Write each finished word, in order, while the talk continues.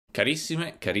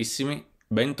Carissime, carissimi,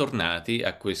 bentornati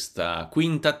a questa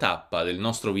quinta tappa del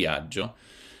nostro viaggio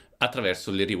attraverso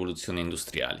le rivoluzioni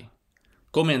industriali.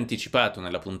 Come anticipato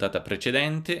nella puntata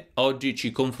precedente, oggi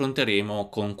ci confronteremo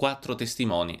con 4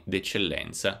 testimoni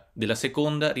d'eccellenza della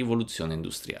seconda rivoluzione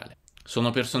industriale.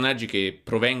 Sono personaggi che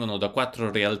provengono da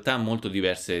 4 realtà molto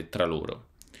diverse tra loro: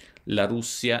 la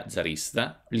Russia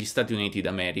zarista, gli Stati Uniti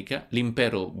d'America,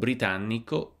 l'impero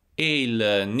britannico e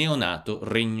il neonato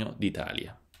Regno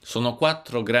d'Italia. Sono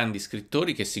 4 grandi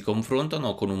scrittori che si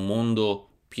confrontano con un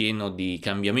mondo pieno di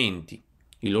cambiamenti.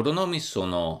 I loro nomi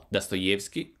sono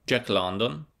Dostoevskij, Jack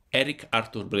London, Eric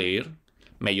Arthur Blair,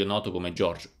 meglio noto come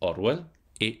George Orwell,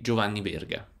 e Giovanni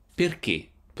Verga.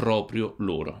 Perché proprio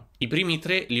loro? I primi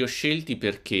 3 li ho scelti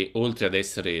perché, oltre ad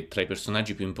essere tra i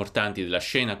personaggi più importanti della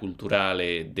scena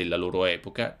culturale della loro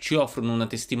epoca, ci offrono una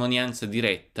testimonianza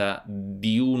diretta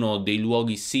di uno dei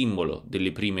luoghi simbolo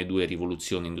delle prime 2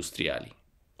 rivoluzioni industriali,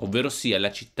 ovvero sia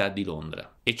la città di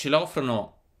Londra. E ce la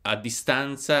offrono a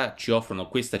distanza, ci offrono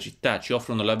questa città, ci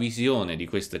offrono la visione di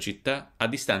questa città a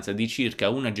distanza di circa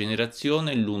una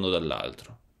generazione l'uno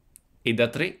dall'altro, e da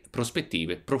 3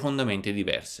 prospettive profondamente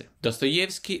diverse.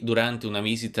 Dostoevskij, durante una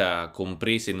visita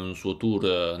compresa in un suo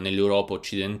tour nell'Europa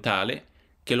occidentale,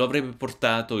 che lo avrebbe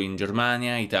portato in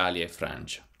Germania, Italia e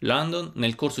Francia. London,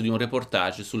 nel corso di un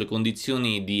reportage sulle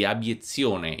condizioni di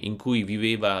abiezione in cui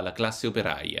viveva la classe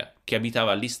operaia che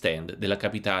abitava all'East End della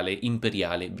capitale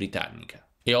imperiale britannica.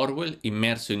 E Orwell,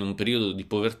 immerso in un periodo di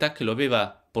povertà che lo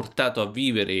aveva portato a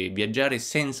vivere e viaggiare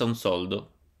senza un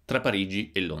soldo tra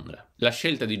Parigi e Londra. La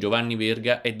scelta di Giovanni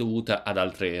Verga è dovuta ad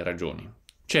altre ragioni.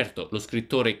 Certo, lo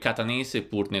scrittore catanese,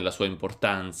 pur nella sua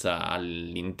importanza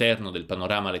all'interno del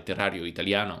panorama letterario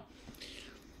italiano,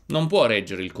 non può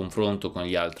reggere il confronto con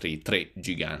gli altri 3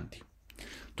 giganti.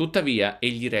 Tuttavia,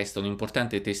 egli resta un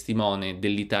importante testimone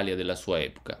dell'Italia della sua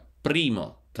epoca.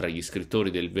 Primo tra gli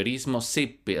scrittori del verismo,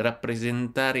 seppe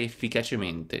rappresentare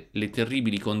efficacemente le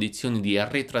terribili condizioni di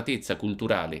arretratezza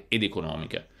culturale ed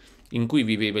economica in cui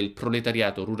viveva il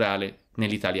proletariato rurale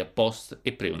nell'Italia post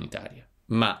e preunitaria.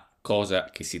 Ma, cosa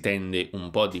che si tende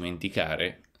un po' a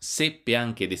dimenticare, seppe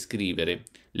anche descrivere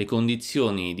le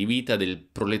condizioni di vita del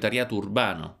proletariato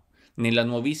urbano nella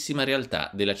nuovissima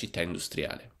realtà della città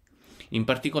industriale. In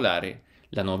particolare,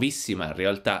 la nuovissima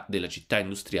realtà della città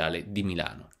industriale di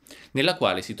Milano, nella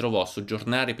quale si trovò a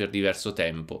soggiornare per diverso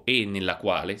tempo e nella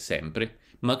quale, sempre,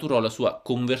 maturò la sua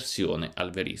conversione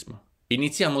al verismo.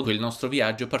 Iniziamo il nostro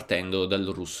viaggio partendo dal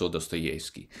russo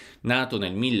Dostoevskij, nato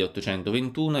nel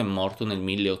 1821 e morto nel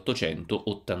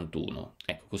 1881.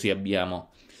 Ecco, così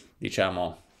abbiamo,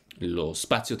 lo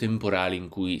spazio temporale in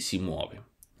cui si muove.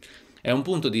 È un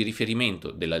punto di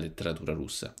riferimento della letteratura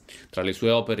russa. Tra le sue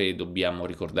opere dobbiamo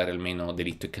ricordare almeno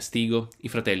Delitto e Castigo, I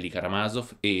fratelli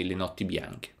Karamazov e Le notti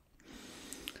bianche.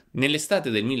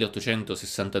 Nell'estate del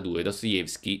 1862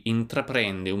 Dostoevskij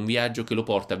intraprende un viaggio che lo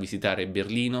porta a visitare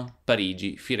Berlino,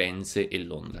 Parigi, Firenze e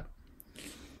Londra.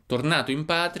 Tornato in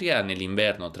patria,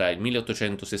 nell'inverno tra il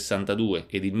 1862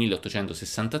 ed il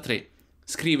 1863,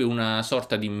 scrive una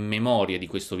sorta di memoria di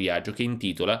questo viaggio che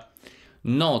intitola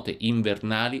Note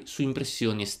invernali su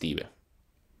impressioni estive.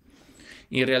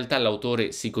 In realtà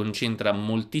l'autore si concentra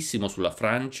moltissimo sulla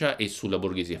Francia e sulla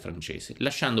borghesia francese,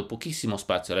 lasciando pochissimo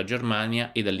spazio alla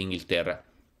Germania ed all'Inghilterra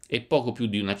e poco più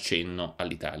di un accenno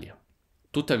all'Italia.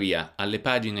 Tuttavia, alle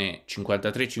pagine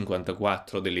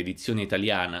 53-54 dell'edizione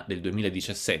italiana del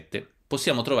 2017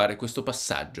 possiamo trovare questo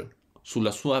passaggio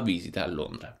sulla sua visita a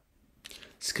Londra.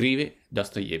 Scrive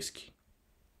Dostoevskij: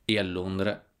 e a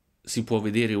Londra si può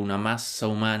vedere una massa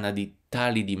umana di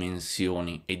tali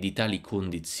dimensioni e di tali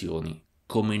condizioni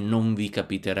come non vi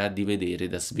capiterà di vedere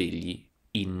da svegli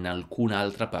in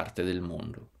alcun'altra parte del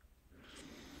mondo.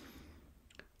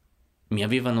 Mi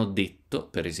avevano detto,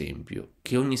 per esempio,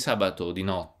 che ogni sabato di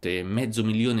notte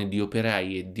 500.000 di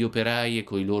operai e di operaie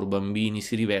coi loro bambini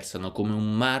si riversano come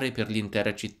un mare per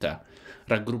l'intera città,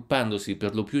 raggruppandosi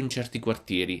per lo più in certi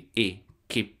quartieri e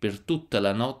che per tutta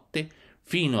la notte,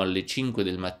 fino alle 5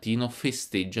 del mattino,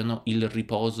 festeggiano il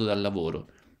riposo dal lavoro,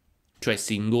 cioè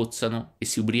si ingozzano e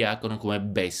si ubriacano come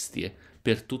bestie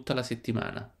per tutta la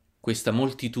settimana. Questa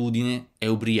moltitudine è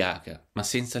ubriaca, ma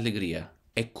senza allegria,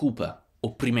 è cupa,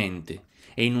 opprimente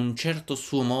e in un certo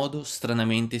suo modo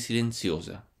stranamente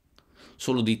silenziosa.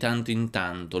 Solo di tanto in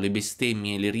tanto le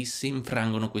bestemmie e le risse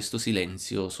infrangono questo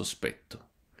silenzio sospetto.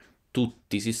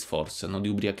 Tutti si sforzano di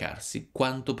ubriacarsi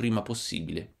quanto prima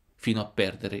possibile, fino a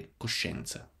perdere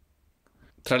coscienza.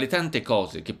 Tra le tante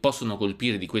cose che possono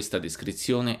colpire di questa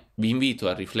descrizione, vi invito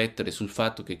a riflettere sul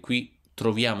fatto che qui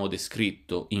troviamo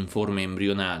descritto in forme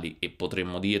embrionali e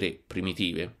potremmo dire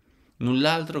primitive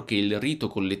null'altro che il rito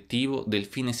collettivo del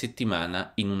fine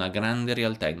settimana in una grande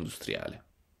realtà industriale.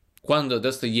 Quando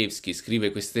Dostoevskij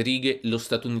scrive queste righe, lo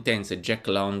statunitense Jack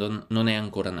London non è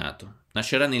ancora nato.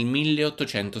 Nascerà nel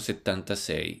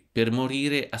 1876, per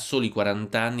morire a soli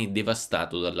 40 anni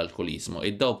devastato dall'alcolismo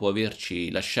e dopo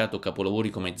averci lasciato capolavori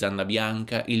come Zanna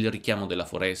Bianca, Il richiamo della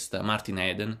foresta, Martin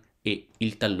Eden e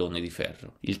Il tallone di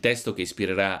ferro. Il testo che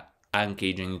ispirerà anche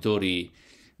i genitori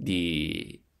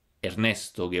di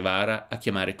Ernesto Guevara a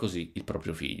chiamare così il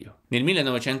proprio figlio. Nel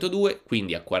 1902,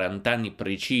 quindi a 40 anni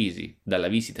precisi dalla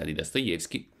visita di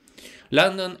Dostoevskij,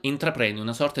 London intraprende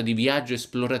una sorta di viaggio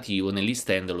esplorativo nell'East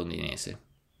End londinese,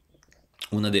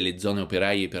 una delle zone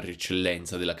operaie per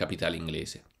eccellenza della capitale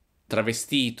inglese.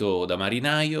 Travestito da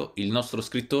marinaio, il nostro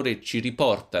scrittore ci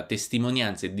riporta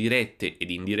testimonianze dirette ed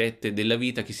indirette della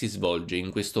vita che si svolge in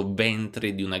questo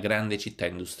ventre di una grande città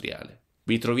industriale.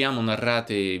 Vi troviamo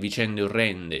narrate vicende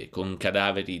orrende, con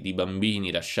cadaveri di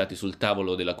bambini lasciati sul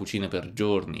tavolo della cucina per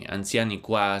giorni, anziani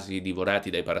quasi divorati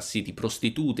dai parassiti,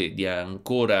 prostitute di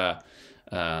ancora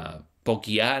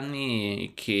pochi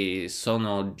anni che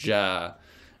sono già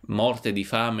morte di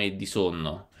fame e di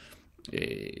sonno,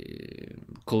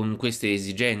 con queste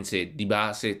esigenze di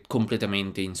base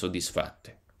completamente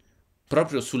insoddisfatte.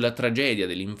 Proprio sulla tragedia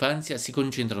dell'infanzia si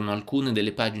concentrano alcune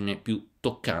delle pagine più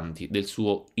toccanti del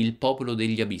suo Il popolo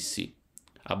degli abissi,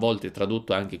 a volte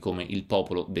tradotto anche come Il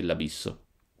popolo dell'abisso,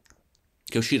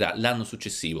 che uscirà l'anno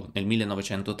successivo, nel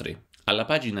 1903. Alla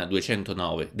pagina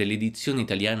 209 dell'edizione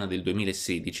italiana del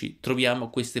 2016 troviamo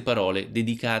queste parole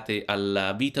dedicate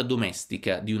alla vita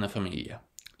domestica di una famiglia.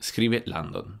 Scrive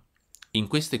London: in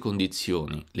queste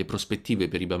condizioni le prospettive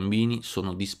per i bambini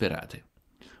sono disperate.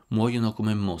 Muoiono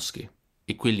come mosche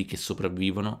e quelli che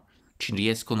sopravvivono ci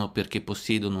riescono perché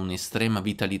possiedono un'estrema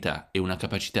vitalità e una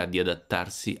capacità di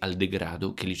adattarsi al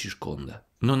degrado che li circonda.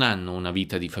 Non hanno una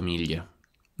vita di famiglia.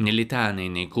 Nelle tane e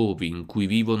nei covi in cui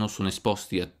vivono sono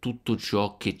esposti a tutto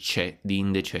ciò che c'è di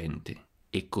indecente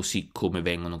e così come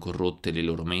vengono corrotte le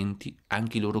loro menti,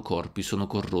 anche i loro corpi sono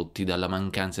corrotti dalla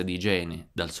mancanza di igiene,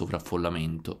 dal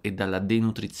sovraffollamento e dalla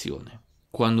denutrizione.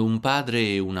 Quando un padre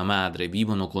e una madre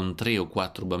vivono con 3 o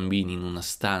 4 bambini in una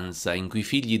stanza in cui i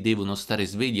figli devono stare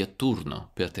svegli a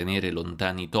turno per tenere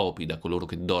lontani i topi da coloro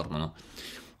che dormono,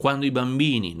 quando i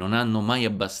bambini non hanno mai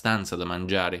abbastanza da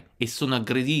mangiare e sono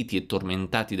aggrediti e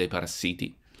tormentati dai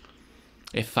parassiti,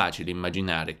 è facile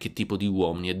immaginare che tipo di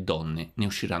uomini e donne ne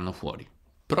usciranno fuori.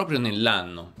 Proprio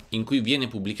nell'anno in cui viene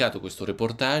pubblicato questo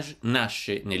reportage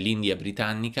nasce nell'India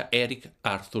britannica Eric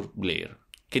Arthur Blair,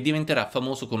 che diventerà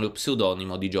famoso con lo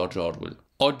pseudonimo di George Orwell.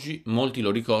 Oggi molti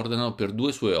lo ricordano per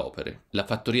 2 sue opere: La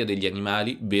fattoria degli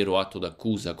animali, vero atto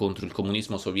d'accusa contro il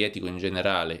comunismo sovietico in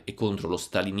generale e contro lo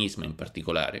stalinismo in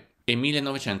particolare, e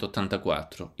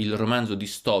 1984, il romanzo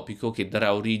distopico che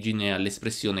darà origine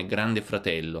all'espressione Grande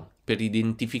Fratello, per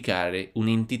identificare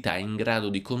un'entità in grado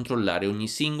di controllare ogni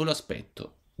singolo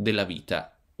aspetto della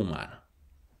vita umana.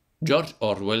 George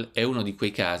Orwell è uno di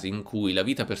quei casi in cui la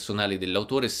vita personale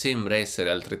dell'autore sembra essere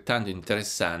altrettanto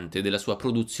interessante della sua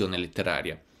produzione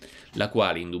letteraria, la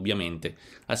quale indubbiamente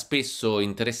ha spesso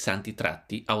interessanti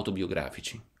tratti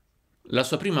autobiografici. La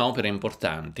sua prima opera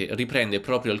importante riprende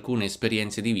proprio alcune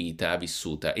esperienze di vita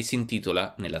vissuta e si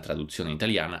intitola, nella traduzione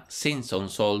italiana, Senza un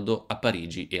soldo a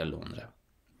Parigi e a Londra.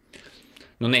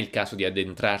 Non è il caso di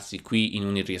addentrarsi qui in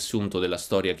un riassunto della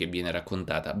storia che viene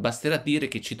raccontata, basterà dire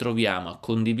che ci troviamo a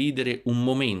condividere un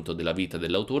momento della vita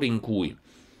dell'autore in cui,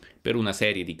 per una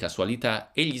serie di casualità,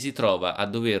 egli si trova a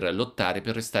dover lottare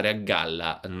per restare a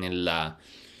galla nella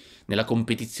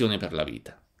competizione per la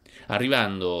vita,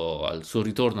 arrivando al suo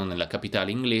ritorno nella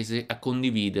capitale inglese a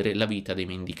condividere la vita dei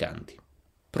mendicanti.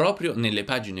 Proprio nelle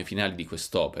pagine finali di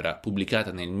quest'opera,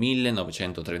 pubblicata nel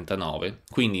 1939,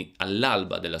 quindi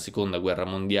all'alba della Seconda Guerra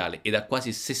Mondiale ed a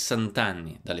quasi 60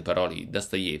 anni dalle parole di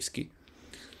Dostoevskij,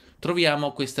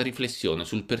 troviamo questa riflessione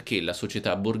sul perché la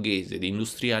società borghese ed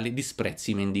industriale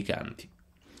disprezzi i mendicanti,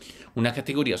 una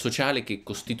categoria sociale che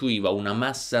costituiva una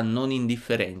massa non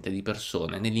indifferente di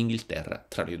persone nell'Inghilterra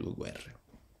tra le 2 guerre.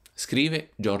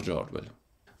 Scrive George Orwell.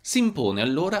 Si impone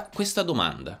allora questa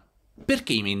domanda: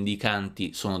 perché i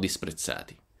mendicanti sono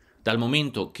disprezzati? Dal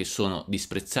momento che sono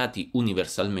disprezzati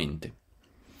universalmente.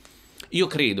 Io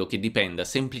credo che dipenda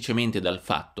semplicemente dal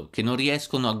fatto che non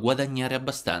riescono a guadagnare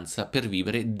abbastanza per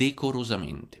vivere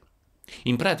decorosamente.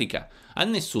 In pratica, a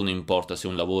nessuno importa se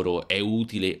un lavoro è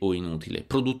utile o inutile,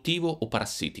 produttivo o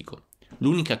parassitico.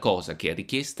 L'unica cosa che è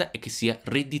richiesta è che sia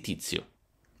redditizio.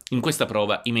 In questa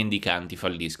prova i mendicanti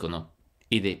falliscono,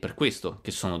 ed è per questo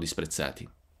che sono disprezzati.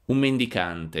 Un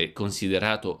mendicante,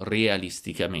 considerato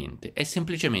realisticamente, è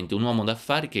semplicemente un uomo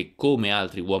d'affari che, come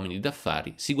altri uomini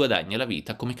d'affari, si guadagna la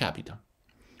vita come capita.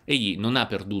 Egli non ha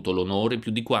perduto l'onore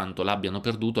più di quanto l'abbiano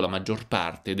perduto la maggior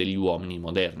parte degli uomini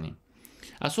moderni.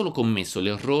 Ha solo commesso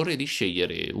l'errore di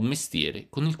scegliere un mestiere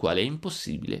con il quale è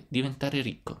impossibile diventare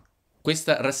ricco.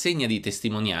 Questa rassegna di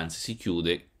testimonianze si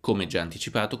chiude, come già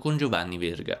anticipato, con Giovanni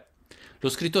Verga, lo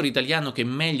scrittore italiano che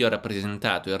meglio ha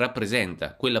rappresentato e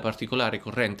rappresenta quella particolare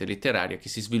corrente letteraria che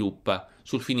si sviluppa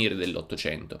sul finire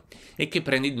dell'Ottocento e che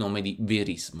prende il nome di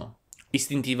verismo.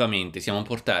 Istintivamente siamo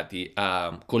portati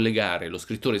a collegare lo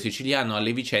scrittore siciliano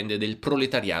alle vicende del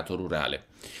proletariato rurale,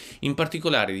 in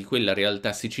particolare di quella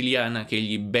realtà siciliana che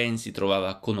egli ben si trovava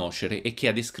a conoscere e che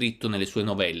ha descritto nelle sue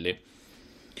novelle,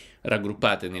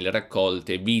 raggruppate nelle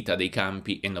raccolte Vita dei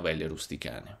campi e Novelle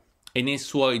rusticane, e nei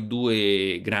suoi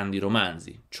due grandi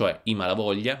romanzi, cioè I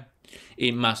Malavoglia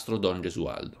e Mastro Don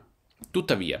Gesualdo.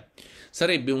 Tuttavia,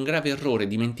 sarebbe un grave errore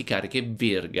dimenticare che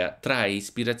Verga trae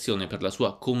ispirazione per la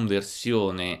sua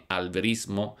conversione al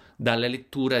verismo dalla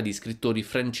lettura di scrittori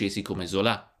francesi come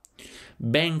Zola,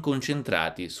 ben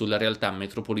concentrati sulla realtà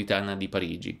metropolitana di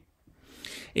Parigi,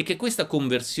 e che questa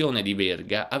conversione di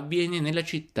Verga avviene nella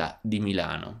città di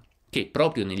Milano, che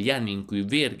proprio negli anni in cui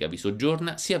Verga vi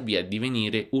soggiorna si avvia a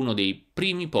divenire uno dei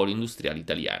primi poli industriali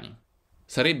italiani.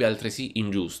 Sarebbe altresì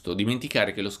ingiusto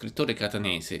dimenticare che lo scrittore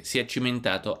catanese si è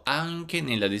cimentato anche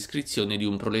nella descrizione di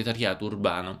un proletariato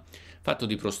urbano, fatto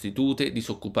di prostitute,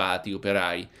 disoccupati,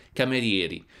 operai,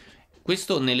 camerieri,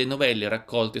 questo nelle novelle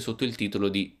raccolte sotto il titolo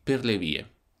di Per le vie.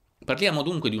 Parliamo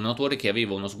dunque di un autore che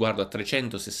aveva uno sguardo a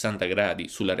 360 gradi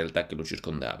sulla realtà che lo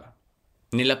circondava.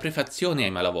 Nella prefazione ai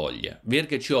Malavoglia,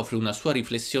 Verga ci offre una sua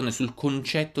riflessione sul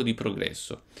concetto di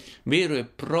progresso, vero e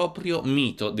proprio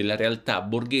mito della realtà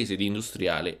borghese ed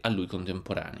industriale a lui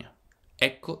contemporanea.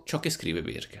 Ecco ciò che scrive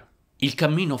Verga. Il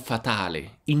cammino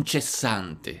fatale,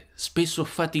 incessante, spesso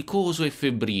faticoso e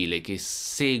febbrile che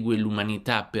segue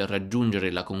l'umanità per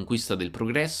raggiungere la conquista del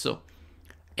progresso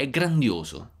è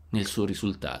grandioso nel suo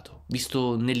risultato,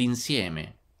 visto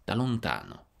nell'insieme, da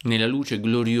lontano. Nella luce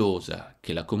gloriosa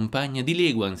che l'accompagna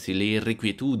dileguansi le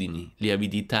irrequietudini, le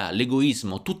avidità,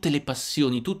 l'egoismo, tutte le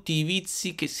passioni, tutti i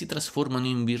vizi che si trasformano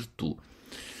in virtù,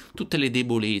 tutte le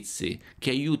debolezze che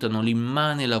aiutano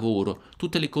l'immane lavoro,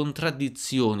 tutte le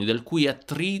contraddizioni dal cui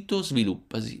attrito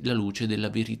sviluppasi la luce della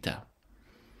verità.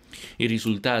 Il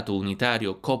risultato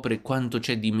unitario copre quanto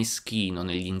c'è di meschino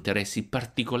negli interessi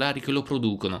particolari che lo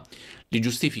producono, li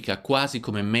giustifica quasi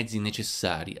come mezzi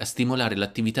necessari a stimolare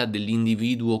l'attività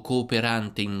dell'individuo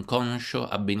cooperante inconscio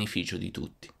a beneficio di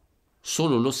tutti.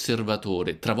 Solo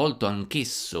l'osservatore, travolto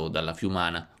anch'esso dalla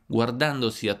fiumana,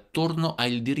 guardandosi attorno, ha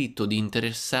il diritto di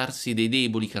interessarsi dei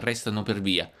deboli che restano per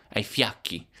via, ai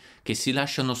fiacchi che si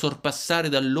lasciano sorpassare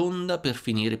dall'onda per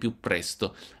finire più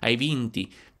presto, ai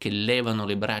vinti che levano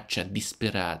le braccia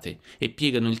disperate e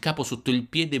piegano il capo sotto il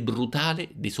piede brutale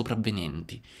dei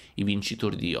sopravvenenti, i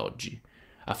vincitori di oggi,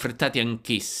 affrettati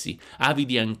anch'essi,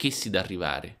 avidi anch'essi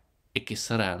d'arrivare, e che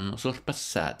saranno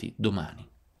sorpassati domani.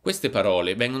 Queste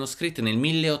parole vengono scritte nel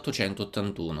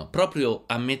 1881, proprio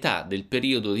a metà del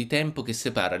periodo di tempo che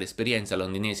separa l'esperienza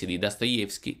londinese di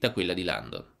Dostoevskij da quella di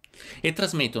London, e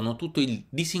trasmettono tutto il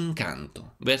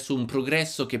disincanto verso un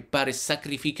progresso che pare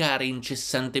sacrificare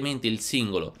incessantemente il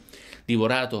singolo,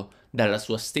 divorato dalla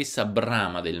sua stessa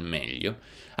brama del meglio,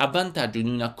 a vantaggio di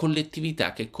una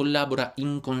collettività che collabora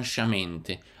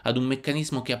inconsciamente ad un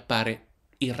meccanismo che appare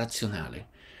irrazionale,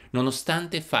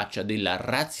 nonostante faccia della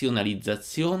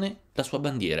razionalizzazione la sua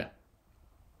bandiera.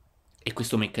 E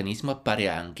questo meccanismo appare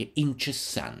anche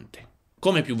incessante.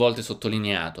 Come più volte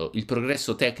sottolineato, il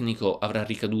progresso tecnico avrà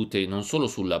ricadute non solo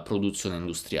sulla produzione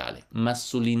industriale, ma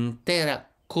sull'intera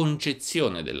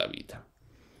concezione della vita,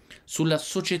 sulla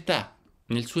società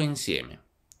nel suo insieme.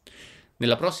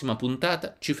 Nella prossima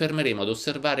puntata ci fermeremo ad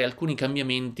osservare alcuni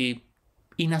cambiamenti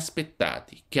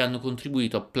inaspettati che hanno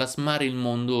contribuito a plasmare il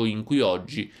mondo in cui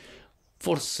oggi,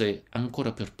 forse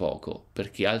ancora per poco,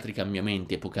 perché altri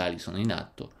cambiamenti epocali sono in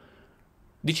atto,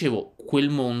 dicevo quel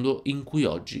mondo in cui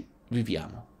oggi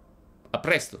viviamo. A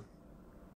presto!